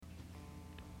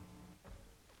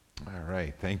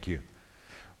right, thank you.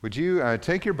 Would you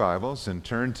take your Bibles and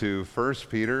turn to 1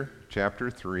 Peter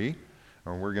chapter 3.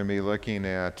 We're going to be looking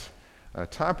at a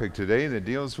topic today that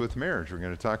deals with marriage. We're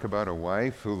going to talk about a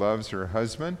wife who loves her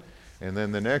husband, and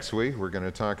then the next week we're going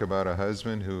to talk about a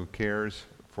husband who cares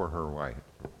for her wife,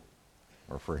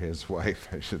 or for his wife,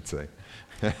 I should say.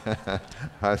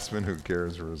 Husband who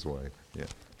cares for his wife, yeah.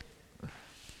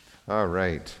 All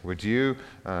right, would you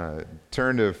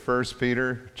turn to 1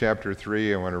 Peter chapter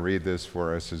 3? I want to read this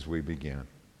for us as we begin.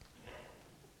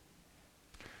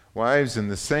 Wives, in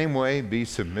the same way, be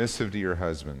submissive to your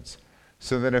husbands,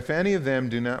 so that if any of them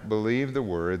do not believe the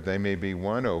word, they may be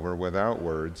won over without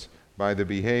words by the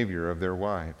behavior of their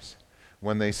wives,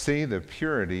 when they see the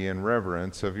purity and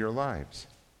reverence of your lives.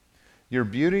 Your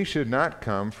beauty should not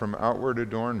come from outward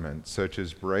adornment, such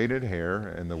as braided hair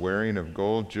and the wearing of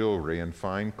gold jewelry and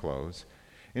fine clothes.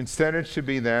 Instead, it should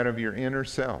be that of your inner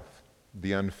self,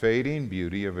 the unfading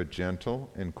beauty of a gentle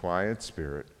and quiet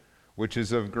spirit, which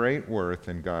is of great worth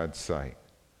in God's sight.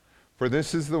 For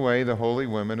this is the way the holy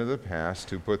women of the past,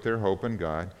 who put their hope in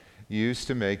God, used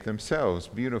to make themselves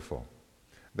beautiful.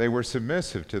 They were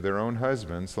submissive to their own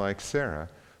husbands, like Sarah,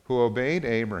 who obeyed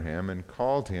Abraham and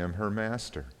called him her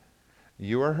master.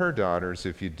 You are her daughters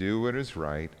if you do what is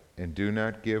right and do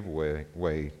not give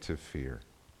way to fear.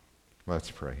 Let's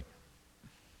pray.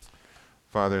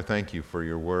 Father, thank you for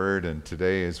your word. And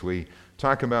today, as we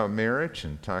talk about marriage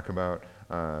and talk about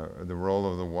the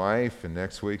role of the wife, and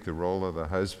next week the role of the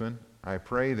husband, I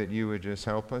pray that you would just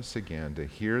help us again to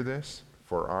hear this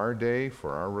for our day,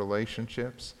 for our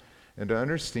relationships, and to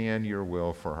understand your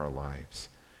will for our lives.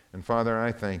 And Father,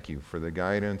 I thank you for the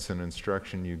guidance and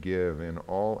instruction you give in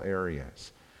all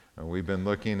areas. We've been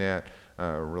looking at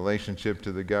relationship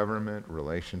to the government,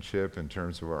 relationship in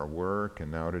terms of our work, and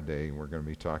now today we're going to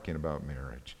be talking about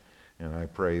marriage. And I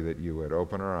pray that you would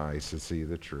open our eyes to see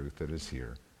the truth that is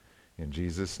here. In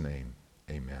Jesus' name,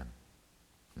 amen.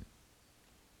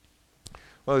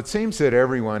 Well, it seems that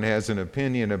everyone has an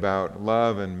opinion about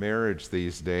love and marriage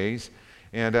these days,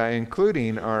 and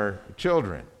including our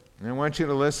children. And I want you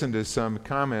to listen to some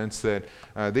comments that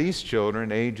these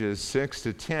children, ages 6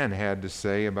 to 10, had to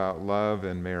say about love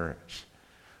and marriage.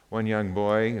 One young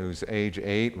boy, who's age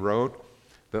 8, wrote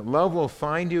that love will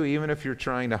find you even if you're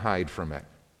trying to hide from it.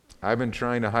 I've been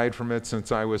trying to hide from it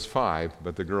since I was 5,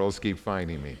 but the girls keep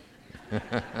finding me.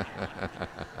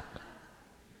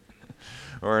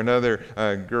 Or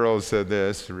another girl said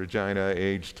this, Regina,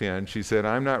 age 10. She said,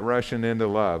 I'm not rushing into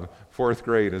love. 4th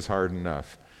grade is hard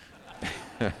enough.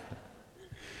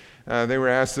 They were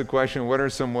asked the question, what are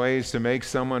some ways to make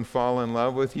someone fall in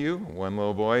love with you? One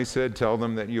little boy said, tell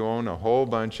them that you own a whole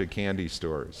bunch of candy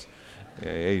stores,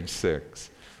 age 6.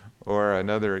 Or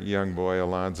another young boy,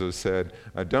 Alonzo, said,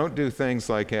 don't do things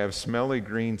like have smelly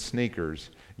green sneakers.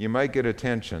 You might get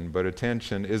attention, but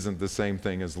attention isn't the same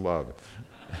thing as love.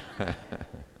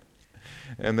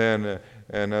 And then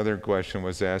another question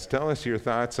was asked, tell us your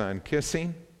thoughts on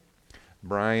kissing.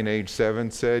 Brian, age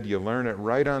 7, said, you learn it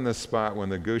right on the spot when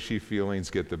the gushy feelings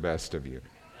get the best of you.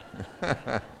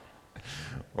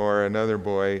 Or another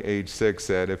boy, age 6,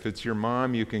 said, if it's your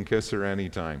mom, you can kiss her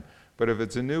anytime. But if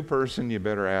it's a new person, you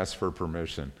better ask for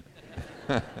permission.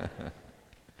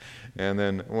 And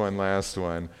then one last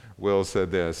one, Will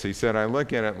said this. He said, I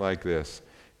look at it like this.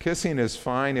 Kissing is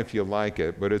fine if you like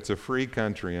it, but it's a free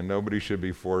country and nobody should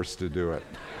be forced to do it.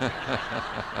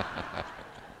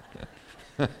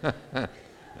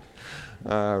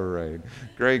 All right.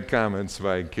 Great comments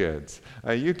by kids.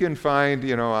 You can find,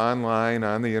 online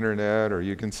on the internet, or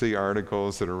you can see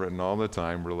articles that are written all the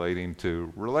time relating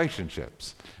to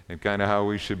relationships and kind of how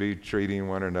we should be treating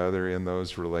one another in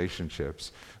those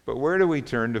relationships. But where do we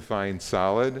turn to find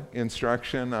solid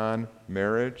instruction on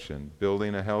marriage and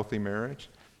building a healthy marriage?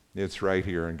 It's right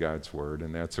here in God's Word,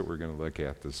 and that's what we're going to look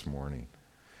at this morning.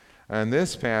 In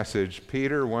this passage,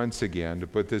 Peter, once again, to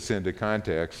put this into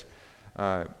context,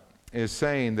 is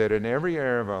saying that in every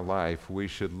area of our life, we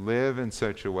should live in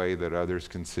such a way that others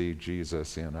can see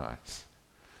Jesus in us.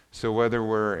 So whether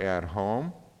we're at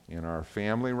home, in our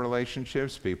family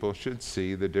relationships, people should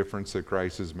see the difference that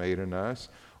Christ has made in us.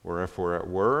 Or if we're at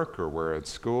work, or we're at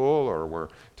school, or we're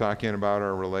talking about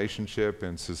our relationship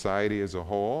in society as a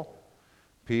whole,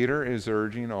 Peter is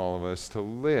urging all of us to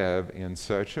live in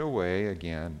such a way,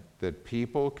 again, that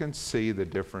people can see the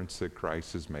difference that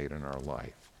Christ has made in our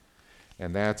life.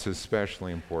 And that's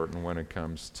especially important when it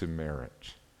comes to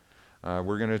marriage.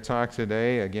 We're going to talk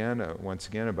today, once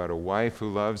again, about a wife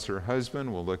who loves her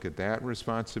husband. We'll look at that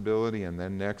responsibility. And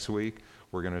then next week,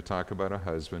 we're going to talk about a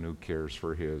husband who cares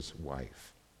for his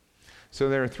wife. So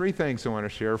there are 3 things I want to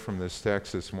share from this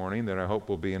text this morning that I hope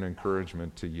will be an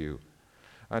encouragement to you.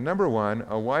 Number one,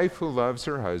 a wife who loves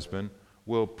her husband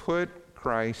will put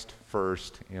Christ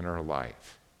first in her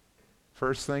life.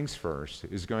 First things first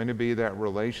is going to be that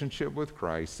relationship with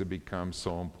Christ that becomes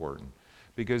so important,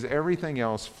 because everything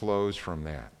else flows from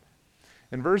that.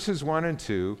 In verses 1 and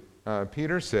 2,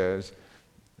 Peter says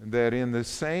that in the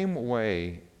same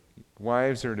way,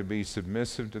 wives are to be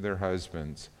submissive to their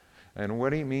husbands. And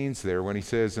what he means there, when he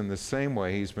says in the same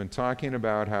way, he's been talking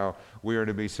about how we are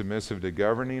to be submissive to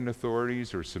governing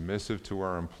authorities or submissive to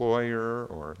our employer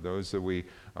or those that we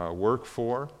work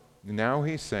for. Now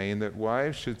he's saying that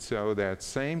wives should show that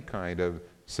same kind of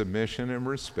submission and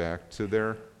respect to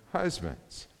their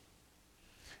husbands.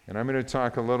 And I'm going to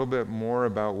talk a little bit more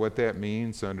about what that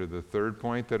means under the third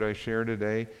point that I share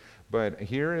today. But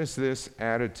here is this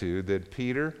attitude that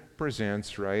Peter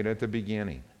presents right at the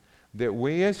beginning, that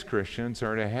we as Christians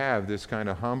are to have this kind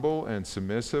of humble and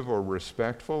submissive or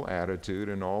respectful attitude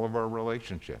in all of our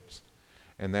relationships.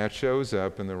 And that shows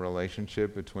up in the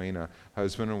relationship between a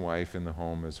husband and wife in the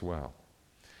home as well.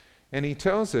 And he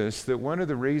tells us that one of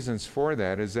the reasons for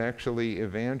that is actually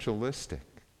evangelistic.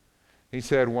 He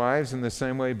said, wives, in the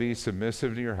same way, be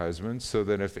submissive to your husbands, so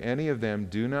that if any of them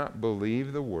do not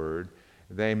believe the word,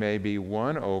 they may be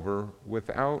won over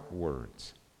without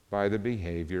words by the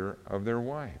behavior of their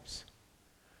wives.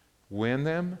 Win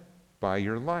them by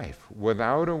your life.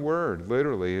 Without a word,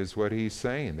 literally, is what he's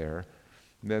saying there,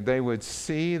 that they would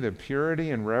see the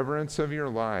purity and reverence of your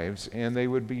lives, and they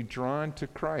would be drawn to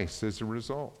Christ as a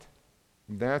result.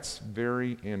 That's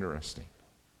very interesting.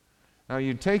 Now,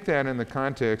 you take that in the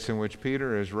context in which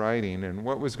Peter is writing, and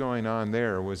what was going on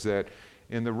there was that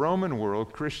in the Roman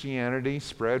world, Christianity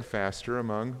spread faster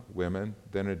among women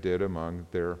than it did among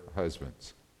their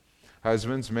husbands.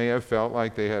 Husbands may have felt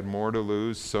like they had more to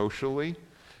lose socially.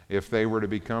 If they were to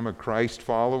become a Christ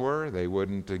follower, they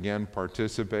wouldn't again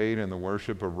participate in the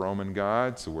worship of Roman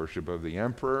gods, the worship of the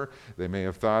emperor. They may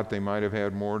have thought they might have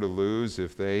had more to lose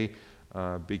if they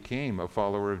became a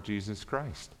follower of Jesus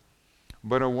Christ.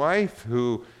 But a wife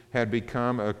who had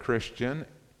become a Christian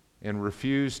and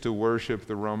refused to worship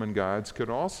the Roman gods could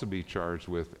also be charged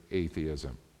with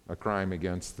atheism, a crime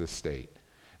against the state.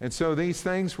 And so these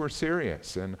things were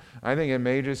serious. And I think it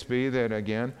may just be that,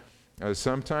 again,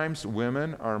 sometimes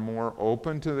women are more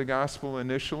open to the gospel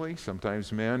initially.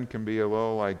 Sometimes men can be a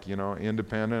little like,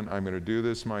 independent. I'm going to do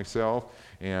this myself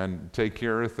and take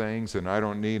care of things, and I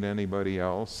don't need anybody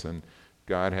else. And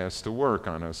God has to work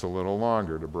on us a little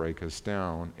longer to break us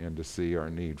down and to see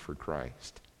our need for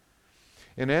Christ.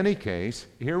 In any case,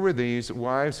 here were these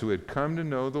wives who had come to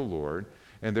know the Lord,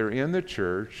 and they're in the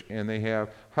church, and they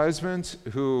have husbands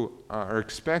who are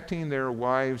expecting their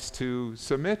wives to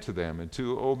submit to them and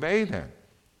to obey them.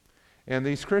 And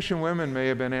these Christian women may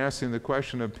have been asking the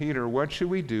question of Peter, what should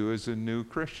we do as a new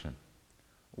Christian?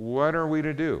 What are we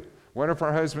to do? What if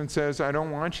our husband says, I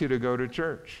don't want you to go to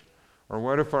church? Or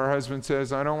what if our husband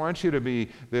says, I don't want you to be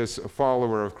this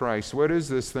follower of Christ? What is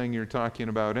this thing you're talking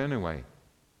about anyway?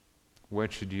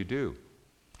 What should you do?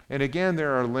 And again,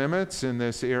 there are limits in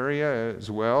this area as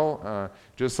well,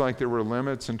 just like there were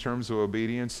limits in terms of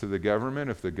obedience to the government.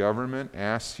 If the government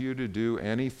asks you to do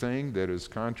anything that is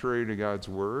contrary to God's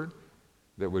word,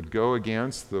 that would go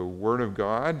against the word of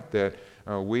God, that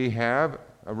we have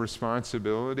a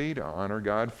responsibility to honor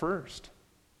God first.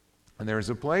 And there's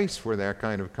a place for that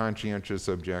kind of conscientious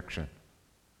objection.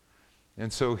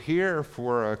 And so here,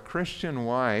 for a Christian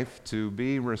wife to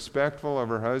be respectful of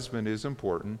her husband is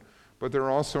important, but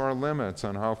there also are limits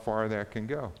on how far that can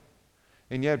go.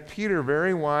 And yet Peter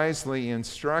very wisely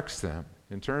instructs them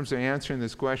in terms of answering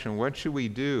this question, what should we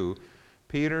do?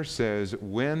 Peter says,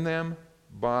 win them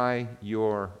by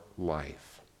your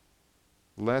life.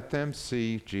 Let them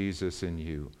see Jesus in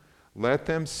you. Let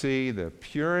them see the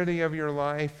purity of your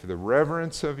life, the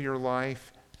reverence of your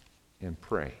life, and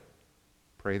pray.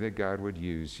 Pray that God would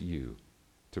use you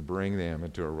to bring them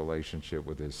into a relationship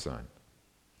with his Son.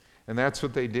 And that's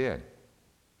what they did.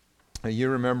 You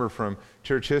remember from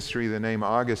church history the name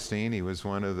Augustine. He was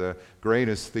one of the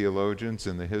greatest theologians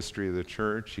in the history of the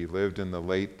church. He lived in the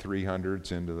late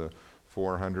 300s into the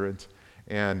 400s.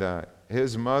 And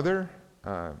his mother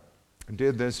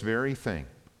did this very thing.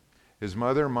 His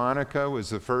mother, Monica, was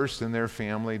the first in their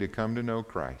family to come to know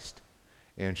Christ.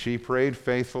 And she prayed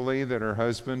faithfully that her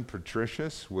husband,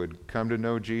 Patricius, would come to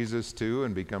know Jesus too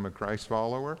and become a Christ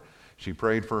follower. She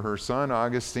prayed for her son,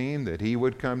 Augustine, that he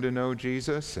would come to know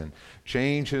Jesus and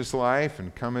change his life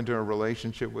and come into a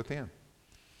relationship with him.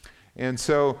 And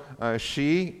so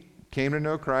she came to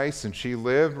know Christ, and she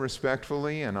lived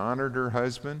respectfully and honored her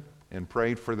husband and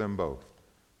prayed for them both.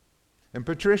 And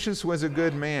Patricius was a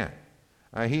good man.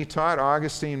 He taught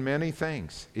Augustine many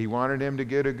things. He wanted him to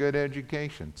get a good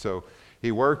education. So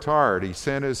he worked hard. He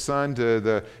sent his son to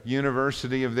the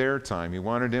university of their time. He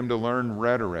wanted him to learn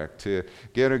rhetoric, to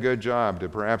get a good job, to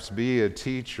perhaps be a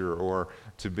teacher or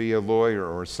to be a lawyer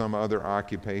or some other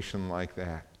occupation like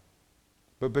that.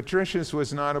 But Patricius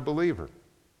was not a believer.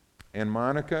 And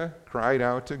Monica cried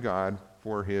out to God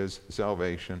for his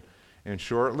salvation. And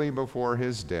shortly before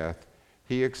his death,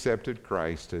 he accepted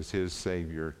Christ as his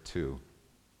Savior too.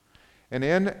 And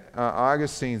in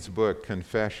Augustine's book,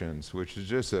 Confessions, which is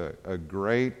just a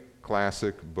great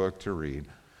classic book to read,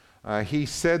 he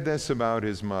said this about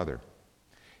his mother.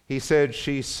 He said,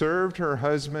 "She served her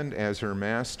husband as her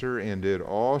master and did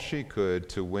all she could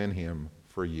to win him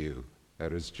for you."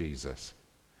 That is Jesus.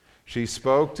 She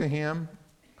spoke to him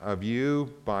of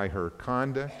you by her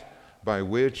conduct, by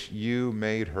which you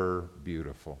made her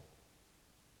beautiful.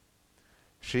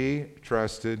 She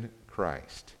trusted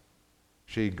Christ.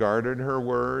 She guarded her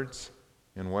words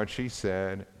and what she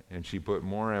said, and she put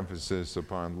more emphasis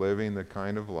upon living the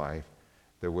kind of life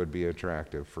that would be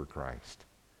attractive for Christ.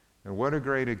 And what a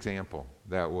great example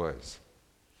that was.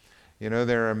 You know,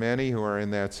 there are many who are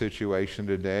in that situation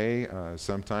today.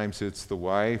 Sometimes it's the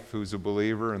wife who's a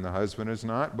believer and the husband is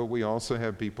not, but we also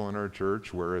have people in our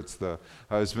church where it's the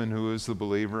husband who is the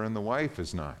believer and the wife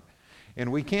is not. And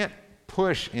we can't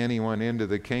push anyone into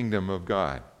the kingdom of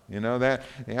God. You know, that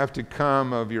you have to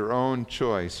come of your own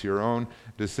choice, your own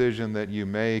decision that you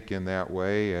make in that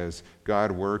way as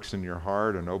God works in your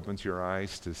heart and opens your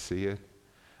eyes to see it.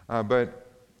 But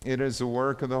it is the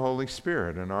work of the Holy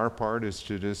Spirit, and our part is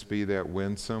to just be that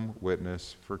winsome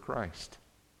witness for Christ.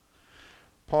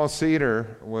 Paul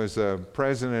Cedar was a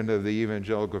president of the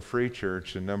Evangelical Free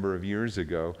Church a number of years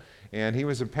ago, and he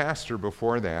was a pastor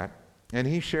before that. And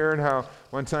he shared how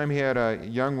one time he had a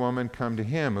young woman come to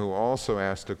him who also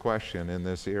asked a question in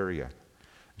this area.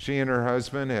 She and her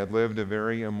husband had lived a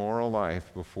very immoral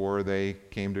life before they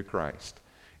came to Christ.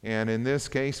 And in this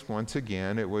case, once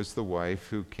again, it was the wife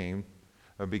who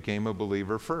became a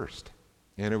believer first.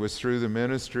 And it was through the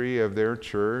ministry of their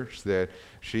church that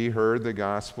she heard the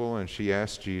gospel and she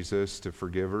asked Jesus to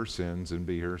forgive her sins and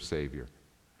be her Savior.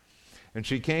 And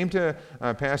she came to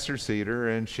Pastor Cedar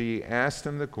and she asked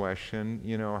him the question,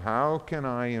 you know, how can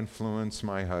I influence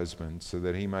my husband so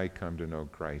that he might come to know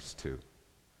Christ too?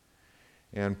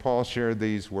 And Paul shared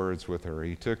these words with her.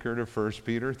 He took her to 1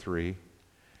 Peter 3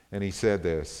 and he said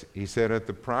this. He said, "At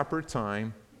the proper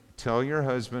time, tell your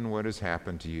husband what has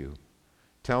happened to you.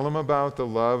 Tell him about the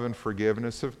love and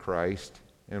forgiveness of Christ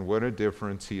and what a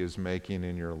difference he is making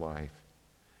in your life.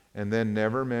 And then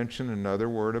never mention another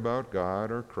word about God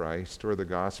or Christ or the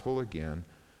gospel again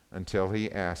until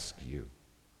he asks you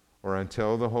or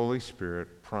until the Holy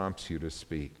Spirit prompts you to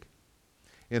speak.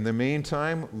 In the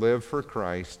meantime, live for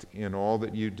Christ in all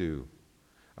that you do.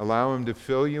 Allow him to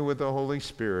fill you with the Holy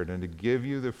Spirit and to give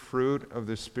you the fruit of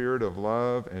the Spirit of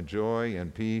love and joy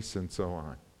and peace and so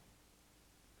on."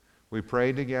 We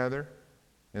prayed together,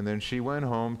 and then she went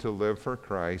home to live for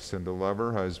Christ and to love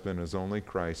her husband as only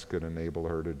Christ could enable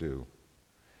her to do.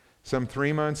 Some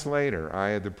 3 months later,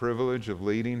 I had the privilege of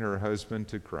leading her husband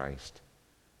to Christ.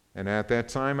 And at that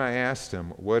time I asked him,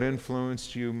 "What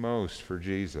influenced you most for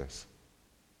Jesus?"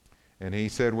 And he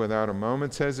said without a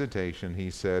moment's hesitation,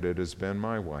 he said, "It has been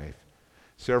my wife.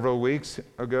 Several weeks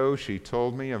ago, she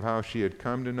told me of how she had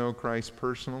come to know Christ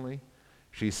personally.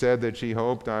 She said that she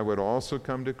hoped I would also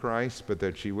come to Christ, but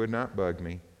that she would not bug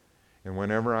me. And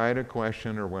whenever I had a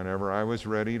question or whenever I was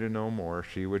ready to know more,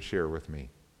 she would share with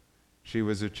me. She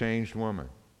was a changed woman.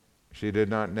 She did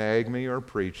not nag me or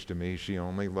preach to me. She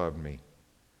only loved me.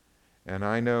 And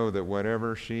I know that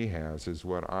whatever she has is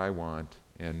what I want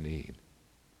and need.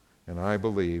 And I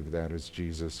believe that is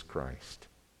Jesus Christ."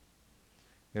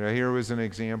 You know, here was an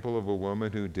example of a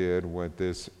woman who did what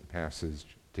this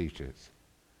passage teaches.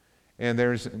 And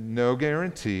there's no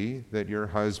guarantee that your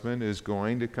husband is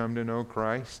going to come to know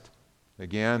Christ.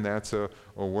 Again, that's a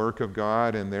work of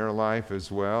God in their life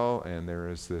as well, and there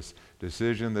is this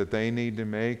decision that they need to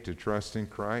make to trust in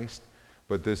Christ,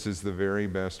 but this is the very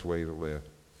best way to live.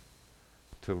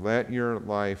 To let your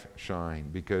life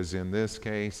shine, because in this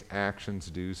case,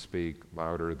 actions do speak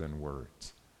louder than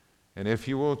words. And if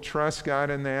you will trust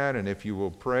God in that, and if you will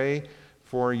pray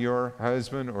for your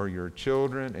husband or your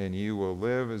children, and you will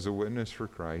live as a witness for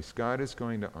Christ, God is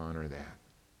going to honor that.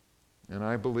 And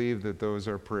I believe that those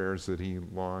are prayers that he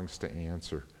longs to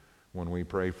answer when we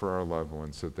pray for our loved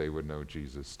ones, that they would know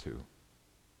Jesus too.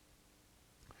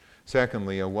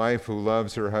 Secondly, a wife who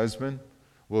loves her husband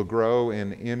will grow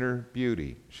in inner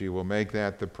beauty. She will make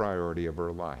that the priority of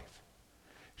her life.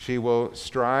 She will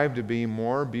strive to be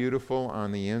more beautiful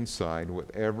on the inside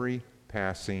with every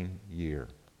passing year.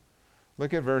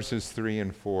 Look at verses 3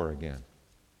 and 4 again.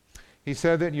 He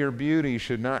said that your beauty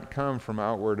should not come from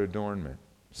outward adornment,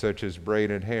 such as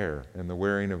braided hair and the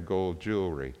wearing of gold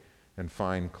jewelry and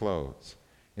fine clothes.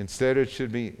 Instead, it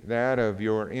should be that of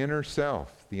your inner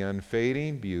self, the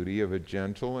unfading beauty of a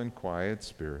gentle and quiet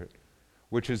spirit,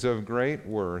 which is of great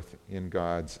worth in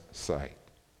God's sight.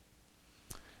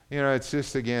 You know, it's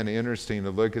just, again, interesting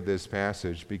to look at this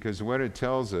passage because what it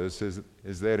tells us is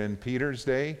that in Peter's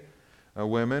day,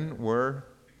 women were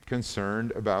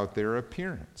concerned about their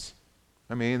appearance.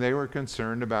 I mean, they were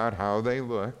concerned about how they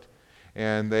looked,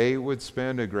 and they would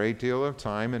spend a great deal of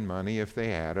time and money, if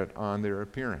they had it, on their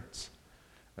appearance.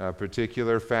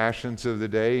 Particular fashions of the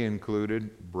day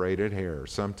included braided hair.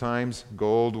 Sometimes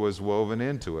gold was woven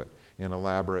into it in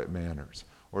elaborate manners,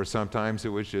 or sometimes it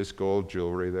was just gold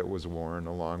jewelry that was worn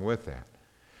along with that.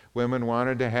 Women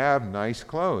wanted to have nice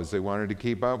clothes. They wanted to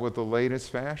keep up with the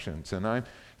latest fashions. And I'm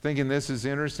thinking this is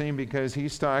interesting because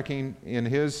he's talking in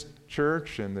his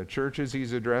church and the churches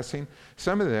he's addressing.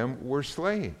 Some of them were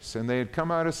slaves, and they had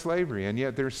come out of slavery, and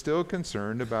yet they're still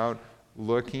concerned about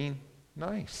looking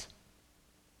nice.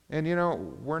 And you know,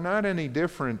 we're not any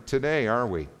different today, are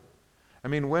we? I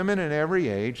mean, women in every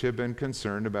age have been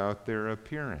concerned about their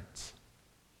appearance.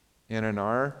 And in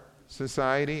our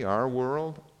society, our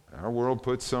world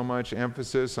puts so much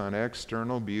emphasis on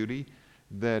external beauty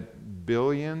that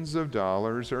billions of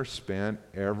dollars are spent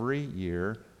every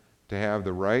year to have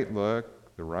the right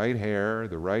look, the right hair,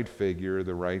 the right figure,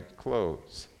 the right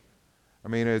clothes. I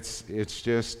mean, it's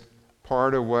just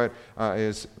part of what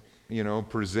is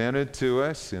presented to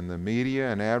us in the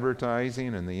media and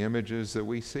advertising and the images that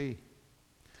we see.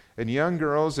 And young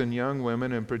girls and young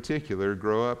women in particular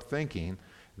grow up thinking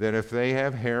that if they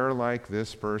have hair like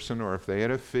this person, or if they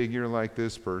had a figure like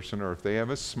this person, or if they have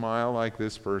a smile like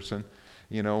this person,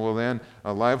 well then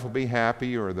life will be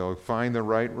happy, or they'll find the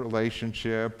right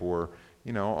relationship, or,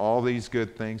 all these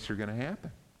good things are going to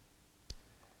happen.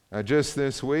 Just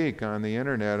this week on the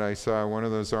internet, I saw one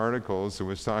of those articles that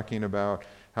was talking about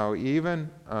how even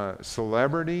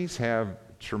celebrities have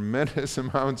tremendous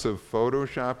amounts of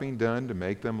photoshopping done to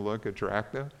make them look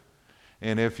attractive.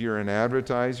 And if you're an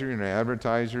advertiser,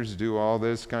 advertisers do all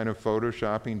this kind of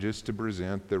photoshopping just to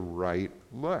present the right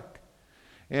look.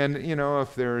 And,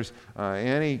 if there's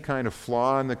any kind of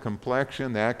flaw in the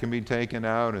complexion, that can be taken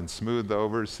out and smoothed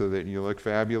over so that you look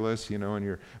fabulous, in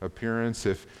your appearance.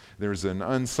 If there's an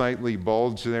unsightly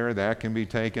bulge there, that can be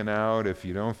taken out. If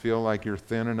you don't feel like you're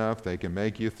thin enough, they can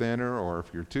make you thinner. Or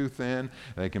if you're too thin,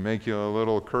 they can make you a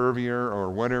little curvier or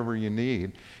whatever you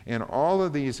need. And all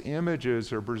of these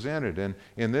images are presented. And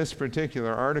in this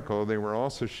particular article, they were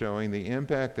also showing the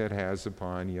impact that has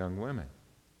upon young women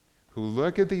who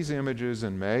look at these images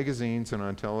in magazines and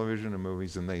on television and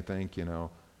movies, and they think,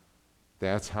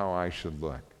 that's how I should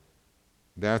look.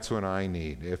 That's what I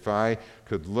need. If I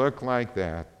could look like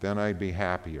that, then I'd be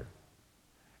happier.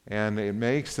 And it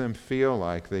makes them feel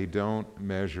like they don't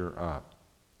measure up.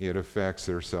 It affects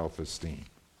their self-esteem.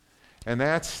 And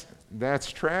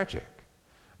that's tragic.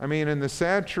 I mean, and the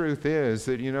sad truth is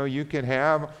that, you can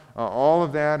have all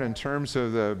of that in terms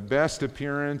of the best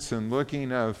appearance and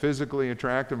looking physically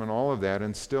attractive and all of that,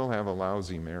 and still have a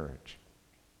lousy marriage.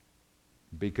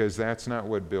 Because that's not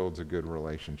what builds a good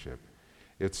relationship.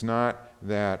 It's not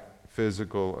that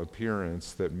physical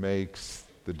appearance that makes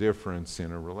the difference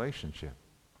in a relationship.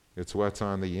 It's what's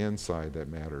on the inside that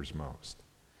matters most.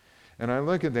 And I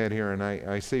look at that here and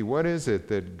I see, what is it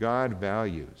that God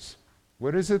values?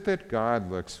 What is it that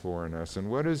God looks for in us? And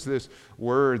what is this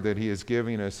word that he is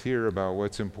giving us here about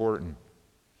what's important?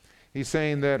 He's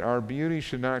saying that our beauty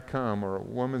should not come, or a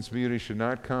woman's beauty should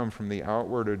not come from the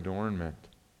outward adornment,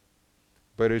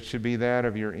 but it should be that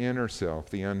of your inner self,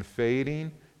 the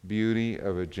unfading beauty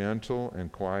of a gentle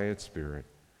and quiet spirit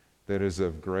that is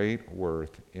of great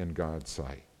worth in God's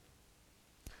sight.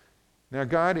 Now,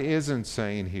 God isn't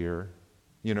saying here,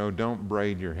 don't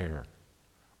braid your hair,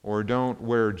 or don't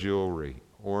wear jewelry,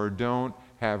 or don't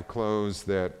have clothes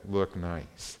that look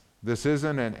nice. This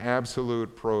isn't an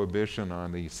absolute prohibition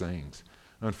on these things.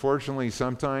 Unfortunately,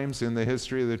 sometimes in the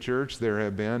history of the church, there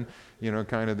have been,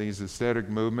 kind of these aesthetic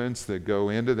movements that go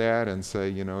into that and say,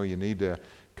 you need to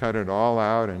cut it all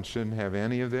out and shouldn't have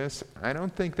any of this. I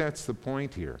don't think that's the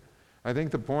point here. I think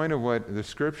the point of what the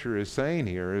Scripture is saying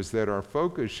here is that our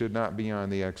focus should not be on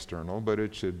the external, but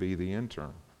it should be the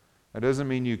internal. That doesn't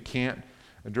mean you can't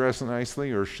dress nicely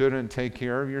or shouldn't take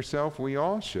care of yourself. We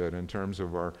all should in terms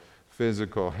of our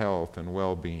physical health and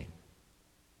well-being.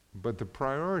 But the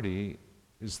priority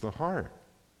is the heart.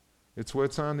 It's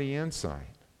what's on the inside.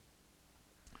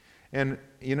 And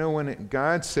when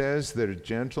God says that a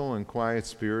gentle and quiet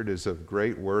spirit is of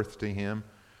great worth to him,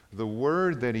 the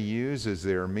word that he uses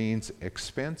there means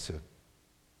expensive.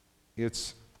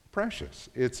 It's precious.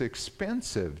 It's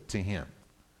expensive to him.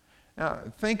 Now,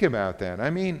 think about that.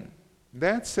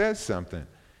 That says something.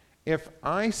 If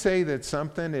I say that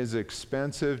something is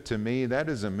expensive to me, that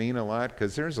doesn't mean a lot,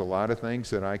 because there's a lot of things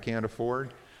that I can't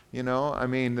afford,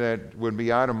 that would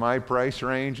be out of my price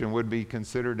range and would be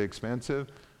considered expensive.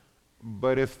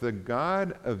 But if the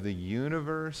God of the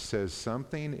universe says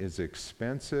something is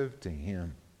expensive to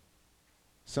him,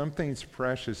 something's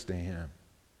precious to him,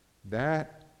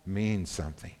 that means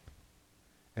something.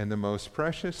 And the most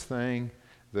precious thing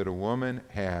that a woman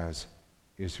has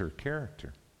is her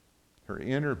character, her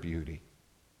inner beauty,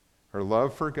 her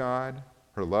love for God,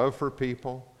 her love for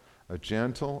people, a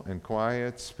gentle and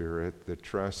quiet spirit that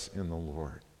trusts in the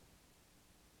Lord.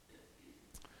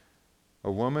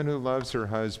 A woman who loves her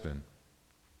husband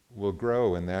will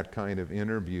grow in that kind of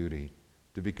inner beauty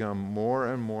to become more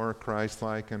and more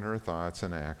Christ-like in her thoughts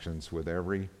and actions with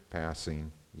every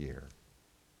passing year.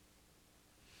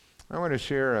 I want to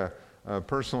share a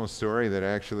personal story that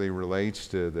actually relates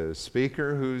to the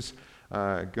speaker who's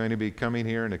going to be coming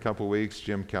here in a couple weeks,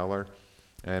 Jim Keller,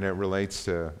 and it relates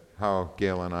to how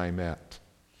Gail and I met.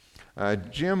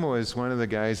 Jim was one of the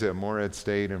guys at Morehead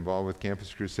State involved with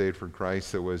Campus Crusade for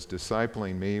Christ that was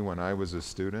discipling me when I was a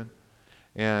student.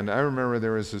 And I remember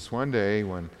there was this one day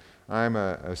when I'm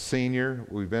a senior.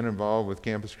 We've been involved with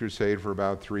Campus Crusade for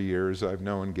about 3 years. I've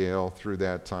known Gail through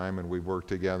that time, and we've worked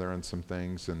together on some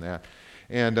things and that.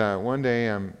 And one day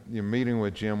I'm meeting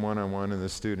with Jim one-on-one in the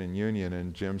student union,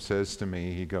 and Jim says to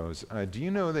me, he goes, do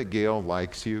you know that Gail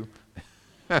likes you?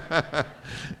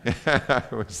 I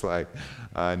was like,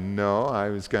 no. I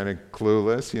was kind of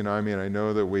clueless. I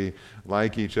know that we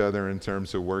like each other in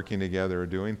terms of working together or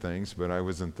doing things, but I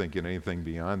wasn't thinking anything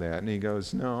beyond that. And he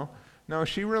goes, no,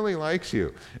 she really likes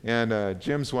you. And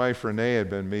Jim's wife, Renee, had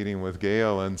been meeting with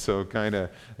Gail, and so kind of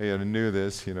knew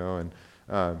this, and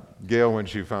Gail, when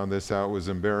she found this out, was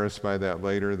embarrassed by that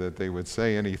later, that they would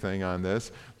say anything on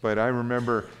this. But I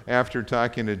remember after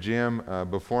talking to Jim,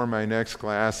 before my next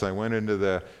class, I went into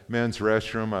the men's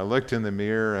restroom. I looked in the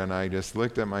mirror, and I just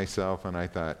looked at myself, and I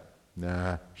thought,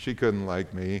 nah, she couldn't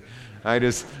like me. I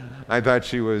thought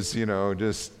she was,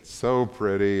 just so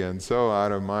pretty and so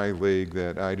out of my league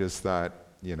that I just thought,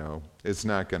 it's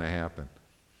not going to happen.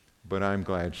 But I'm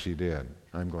glad she did.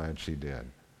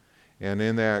 And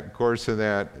in that course of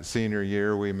that senior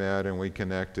year, we met and we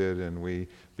connected and we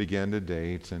began to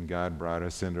date, and God brought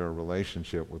us into a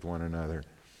relationship with one another.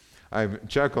 I've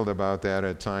chuckled about that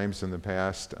at times in the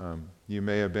past. You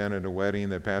may have been at a wedding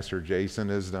that Pastor Jason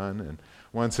has done, and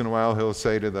once in a while he'll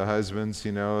say to the husbands,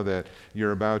 that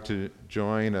you're about to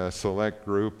join a select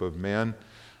group of men.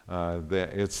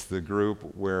 That it's the group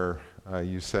where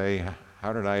you say,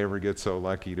 how did I ever get so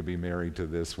lucky to be married to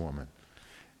this woman?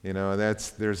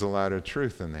 There's a lot of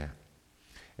truth in that.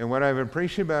 And what I've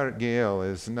appreciated about Gail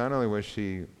is not only was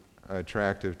she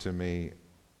attractive to me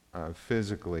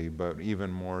physically, but even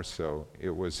more so,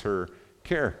 it was her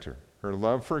character, her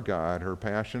love for God, her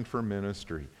passion for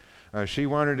ministry. She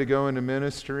wanted to go into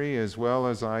ministry as well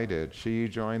as I did. She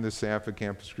joined the staff at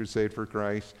Campus Crusade for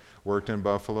Christ, worked in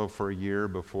Buffalo for a year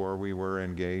before we were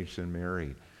engaged and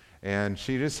married. And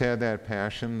she just had that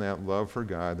passion, that love for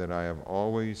God that I have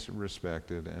always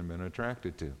respected and been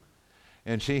attracted to.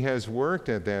 And she has worked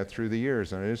at that through the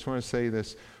years. And I just want to say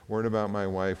this word about my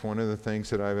wife. One of the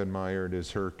things that I've admired is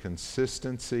her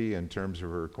consistency in terms of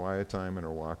her quiet time and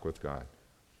her walk with God.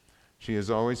 She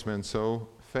has always been so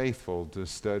faithful to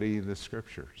study the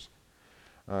Scriptures.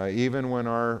 Even when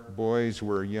our boys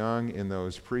were young in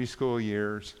those preschool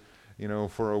years,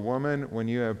 for a woman, when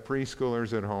you have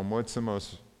preschoolers at home, what's the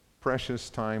most precious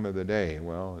time of the day?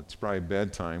 Well, it's probably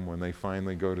bedtime when they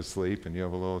finally go to sleep and you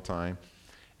have a little time.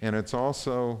 And it's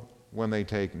also when they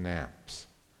take naps.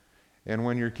 And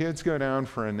when your kids go down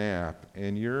for a nap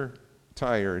and you're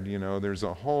tired, there's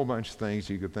a whole bunch of things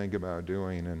you could think about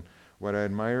doing. And what I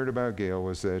admired about Gail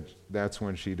was that that's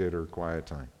when she did her quiet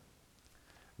time.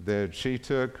 That she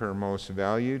took her most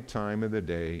valued time of the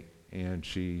day and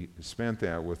she spent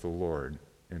that with the Lord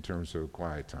in terms of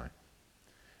quiet time.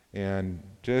 And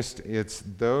it's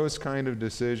those kind of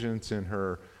decisions in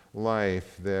her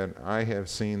life that I have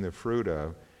seen the fruit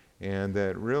of, and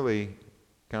that really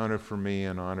counted for me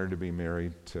an honor to be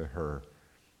married to her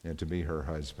and to be her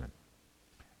husband.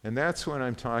 And that's what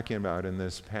I'm talking about in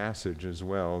this passage as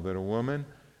well, that a woman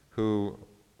who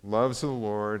loves the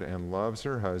Lord and loves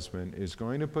her husband is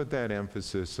going to put that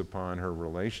emphasis upon her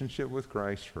relationship with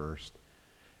Christ first,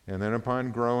 And then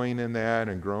upon growing in that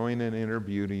and growing in inner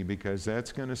beauty, because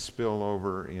that's going to spill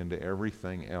over into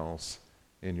everything else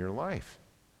in your life.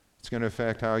 It's going to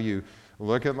affect how you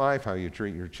look at life, how you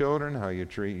treat your children, how you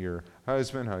treat your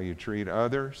husband, how you treat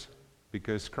others,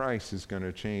 because Christ is going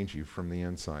to change you from the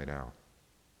inside out.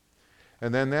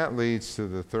 And then that leads to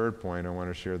the third point I want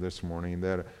to share this morning,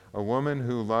 that a woman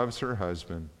who loves her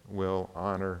husband will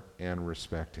honor and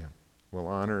respect him. Will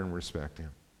honor and respect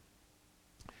him.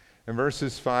 In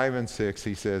verses 5 and 6,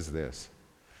 he says this,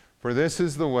 "For this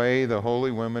is the way the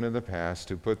holy women of the past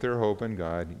who put their hope in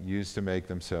God used to make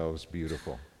themselves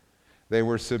beautiful. They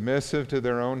were submissive to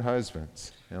their own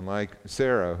husbands, and like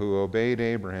Sarah, who obeyed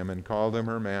Abraham and called him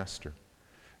her master.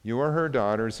 You are her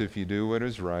daughters if you do what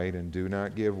is right and do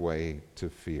not give way to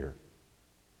fear."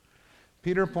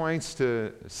 Peter points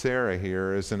to Sarah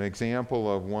here as an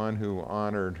example of one who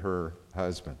honored her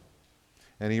husband.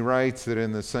 And he writes that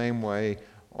in the same way,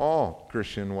 all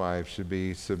Christian wives should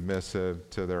be submissive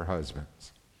to their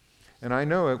husbands. And I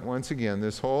know it, once again,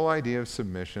 this whole idea of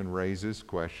submission raises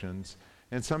questions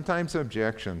and sometimes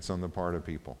objections on the part of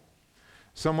people.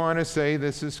 Some want to say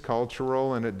this is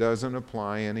cultural and it doesn't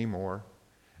apply anymore.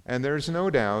 And there's no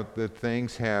doubt that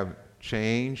things have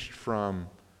changed from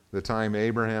the time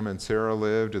Abraham and Sarah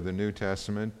lived to the New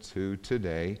Testament to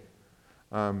today.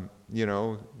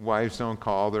 Wives don't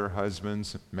call their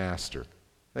husbands master.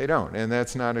 They don't, and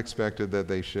that's not expected that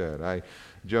they should. I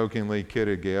jokingly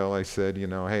kidded Gail. I said,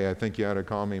 hey, I think you ought to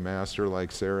call me master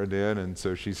like Sarah did. And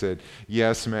so she said,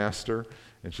 "Yes, master."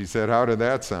 And she said, "How did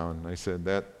that sound?" I said,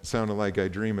 "That sounded like I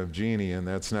Dream of Jeannie, and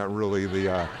that's not really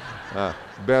the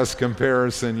best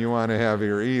comparison you want to have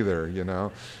here either,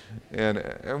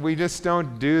 And we just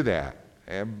don't do that.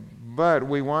 But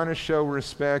we want to show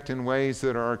respect in ways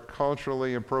that are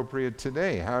culturally appropriate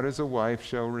today. How does a wife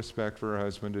show respect for her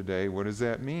husband today? What does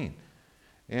that mean?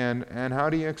 And how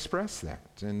do you express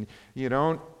that? And you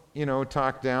don't,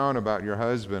 talk down about your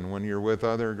husband when you're with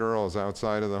other girls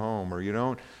outside of the home, or you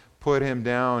don't put him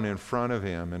down in front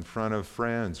of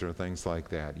friends or things like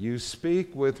that. You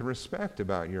speak with respect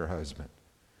about your husband.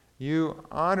 You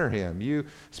honor him. You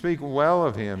speak well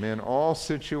of him in all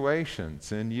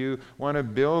situations, and you want to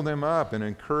build him up and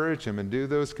encourage him and do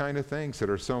those kind of things that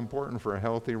are so important for a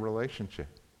healthy relationship.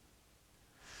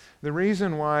 The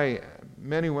reason why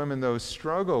many women, though,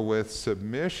 struggle with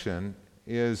submission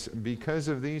is because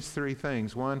of these three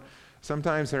things. One,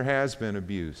 sometimes there has been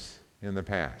abuse in the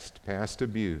past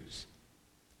abuse.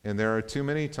 And there are too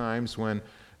many times when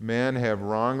men have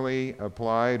wrongly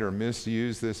applied or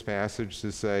misused this passage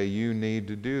to say, you need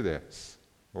to do this,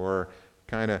 or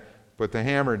kind of put the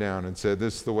hammer down and said,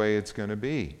 this is the way it's going to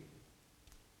be.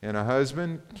 And a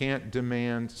husband can't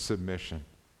demand submission.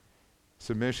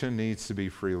 Submission needs to be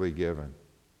freely given.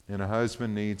 And a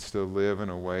husband needs to live in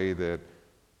a way that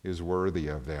is worthy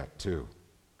of that too.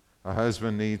 A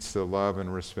husband needs to love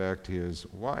and respect his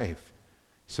wife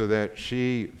so that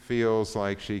she feels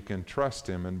like she can trust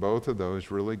him, and both of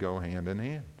those really go hand in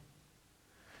hand.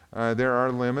 There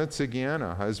are limits again.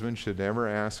 A husband should never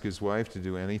ask his wife to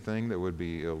do anything that would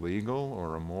be illegal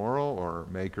or immoral or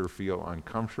make her feel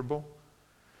uncomfortable.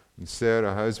 Instead,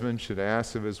 a husband should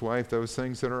ask of his wife those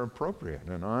things that are appropriate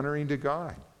and honoring to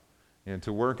God, and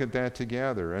to work at that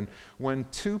together. And when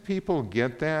two people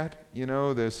get that,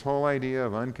 this whole idea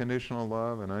of unconditional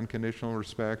love and unconditional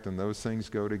respect, and those things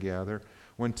go together,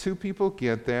 when two people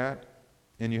get that,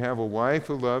 and you have a wife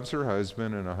who loves her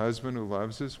husband and a husband who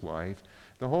loves his wife,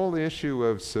 the whole issue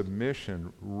of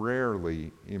submission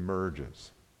rarely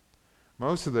emerges.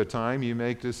 Most of the time, you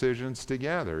make decisions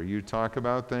together. You talk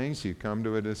about things, you come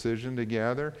to a decision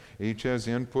together, each has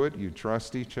input, you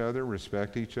trust each other,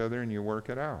 respect each other, and you work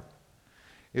it out.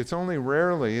 It's only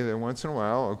rarely that once in a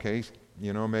while,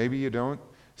 maybe you don't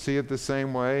see it the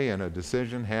same way, and a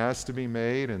decision has to be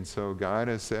made, and so God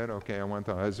has said, okay, I want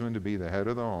the husband to be the head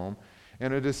of the home,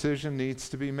 and a decision needs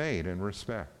to be made in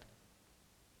respect.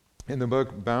 In the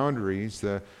book Boundaries,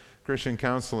 the Christian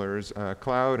counselors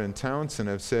Cloud and Townsend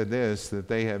have said this, that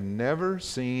they have never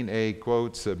seen a,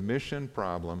 quote, submission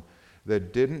problem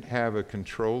that didn't have a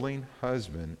controlling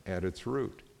husband at its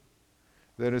root.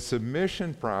 That a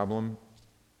submission problem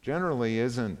generally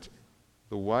isn't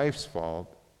the wife's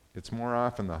fault. It's more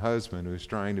often the husband who's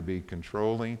trying to be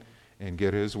controlling and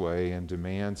get his way and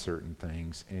demand certain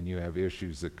things, and you have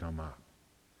issues that come up.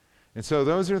 And so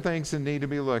those are things that need to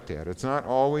be looked at. It's not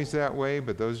always that way,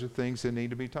 but those are things that need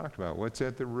to be talked about. What's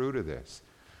at the root of this?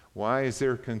 Why is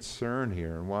there concern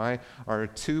here? And why are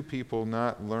two people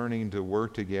not learning to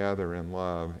work together in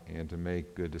love and to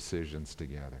make good decisions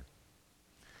together?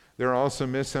 There are also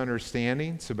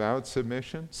misunderstandings about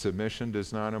submission. Submission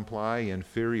does not imply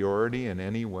inferiority in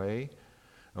any way.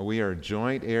 We are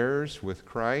joint heirs with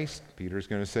Christ. Peter's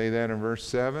going to say that in verse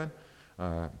 7.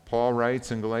 Paul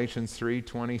writes in Galatians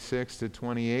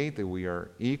 3:26-28 that we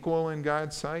are equal in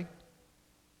God's sight.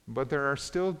 But there are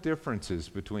still differences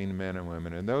between men and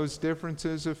women, and those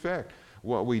differences affect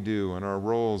what we do and our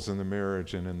roles in the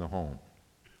marriage and in the home.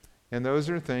 And those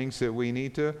are things that we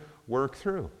need to work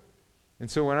through. And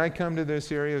so when I come to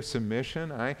this area of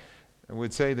submission, I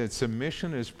would say that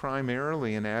submission is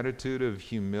primarily an attitude of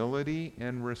humility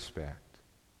and respect.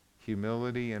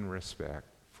 Humility and respect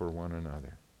for one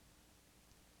another.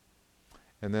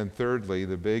 And then thirdly,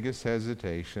 the biggest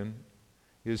hesitation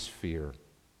is fear.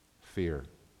 Fear.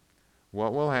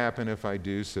 What will happen if I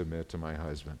do submit to my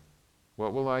husband?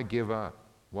 What will I give up?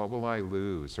 What will I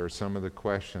lose? Are some of the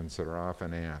questions that are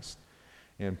often asked.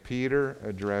 And Peter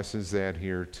addresses that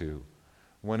here too.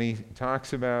 When he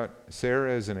talks about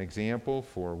Sarah as an example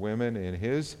for women in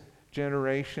his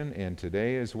generation and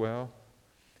today as well,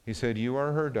 he said, "You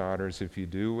are her daughters if you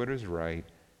do what is right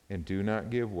and do not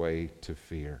give way to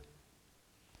fear."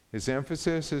 His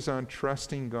emphasis is on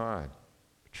trusting God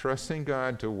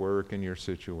to work in your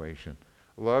situation.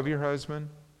 Love your husband,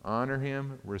 honor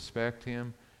him, respect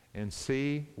him, and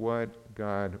see what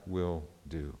God will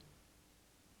do.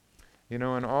 You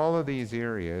know, in all of these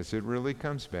areas, it really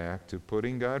comes back to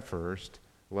putting God first,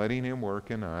 letting him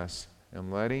work in us,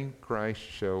 and letting Christ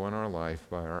show in our life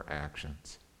by our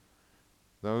actions.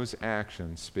 Those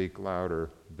actions speak louder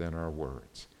than our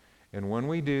words. And when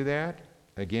we do that,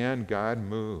 again, God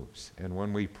moves. And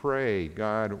when we pray,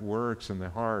 God works in the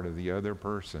heart of the other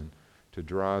person to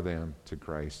draw them to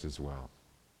Christ as well.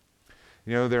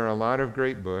 You know, there are a lot of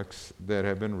great books that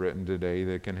have been written today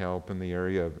that can help in the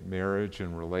area of marriage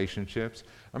and relationships.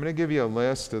 I'm going to give you a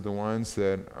list of the ones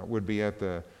that would be at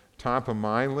the top of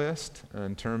my list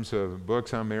in terms of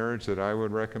books on marriage that I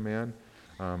would recommend.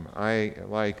 I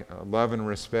like Love and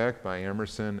Respect by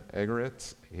Emerson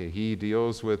Eggerichs. He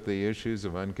deals with the issues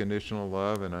of unconditional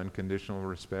love and unconditional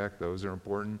respect. Those are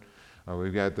important.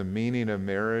 We've got The Meaning of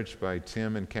Marriage by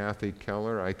Tim and Kathy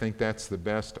Keller. I think that's the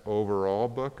best overall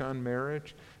book on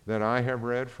marriage that I have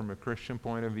read from a Christian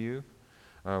point of view.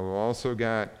 We've also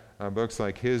got books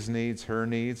like His Needs, Her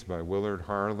Needs by Willard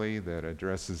Harley that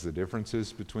addresses the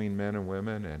differences between men and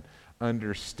women, and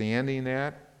understanding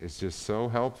that is just so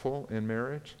helpful in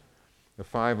marriage. The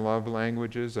 5 Love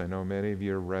Languages, I know many of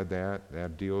you have read that.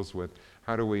 That deals with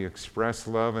how do we express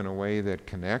love in a way that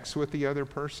connects with the other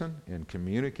person and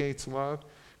communicates love.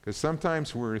 Because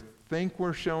sometimes we think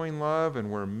we're showing love and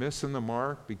we're missing the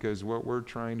mark because what we're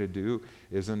trying to do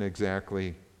isn't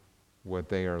exactly what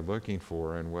they are looking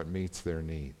for and what meets their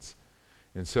needs.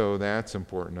 And so that's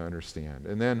important to understand.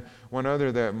 And then one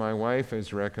other that my wife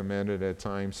has recommended at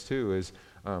times too is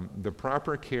The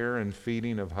Proper Care and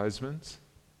Feeding of Husbands,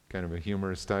 kind of a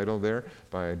humorous title there,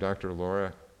 by Dr.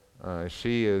 Laura.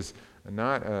 She is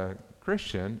not a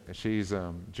Christian. She's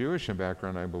Jewish in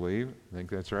background, I believe. I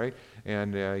think that's right.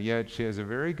 And yet she has a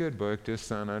very good book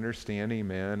just on understanding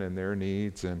men and their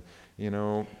needs. And, you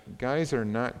know, guys are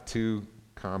not too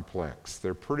complex.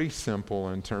 They're pretty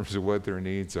simple in terms of what their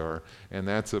needs are. And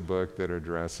that's a book that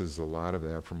addresses a lot of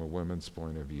that from a woman's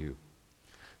point of view.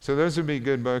 So those would be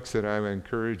good books that I would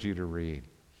encourage you to read.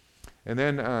 And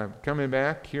then coming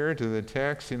back here to the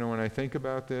text, you know, when I think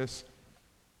about this,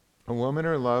 a woman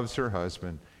who loves her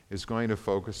husband is going to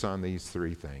focus on these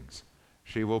 3 things.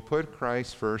 She will put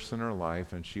Christ first in her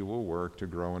life, and she will work to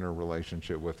grow in her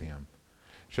relationship with him.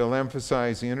 She'll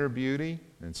emphasize inner beauty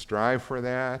and strive for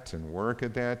that and work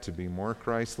at that to be more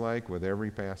Christ-like with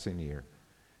every passing year.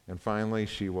 And finally,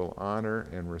 she will honor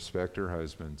and respect her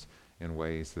husband in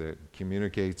ways that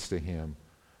communicates to him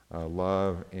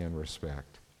love and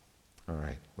respect. All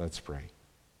right, let's pray.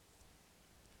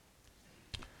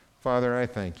 Father, I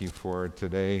thank you for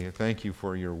today. Thank you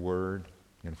for your word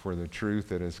and for the truth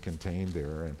that is contained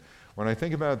there. And when I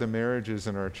think about the marriages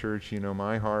in our church, you know,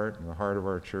 my heart and the heart of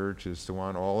our church is to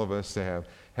want all of us to have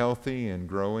healthy and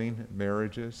growing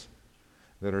marriages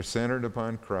that are centered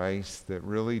upon Christ, that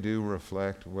really do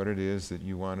reflect what it is that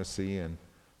you want to see in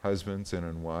husbands and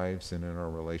in wives and in our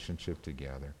relationship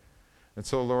together. And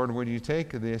so, Lord, would you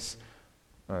take this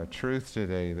truth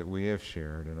today that we have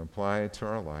shared and apply it to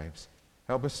our lives?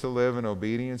 Help us to live in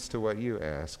obedience to what you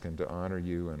ask and to honor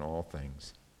you in all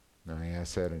things. And I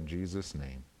ask that in Jesus'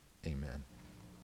 name. Amen.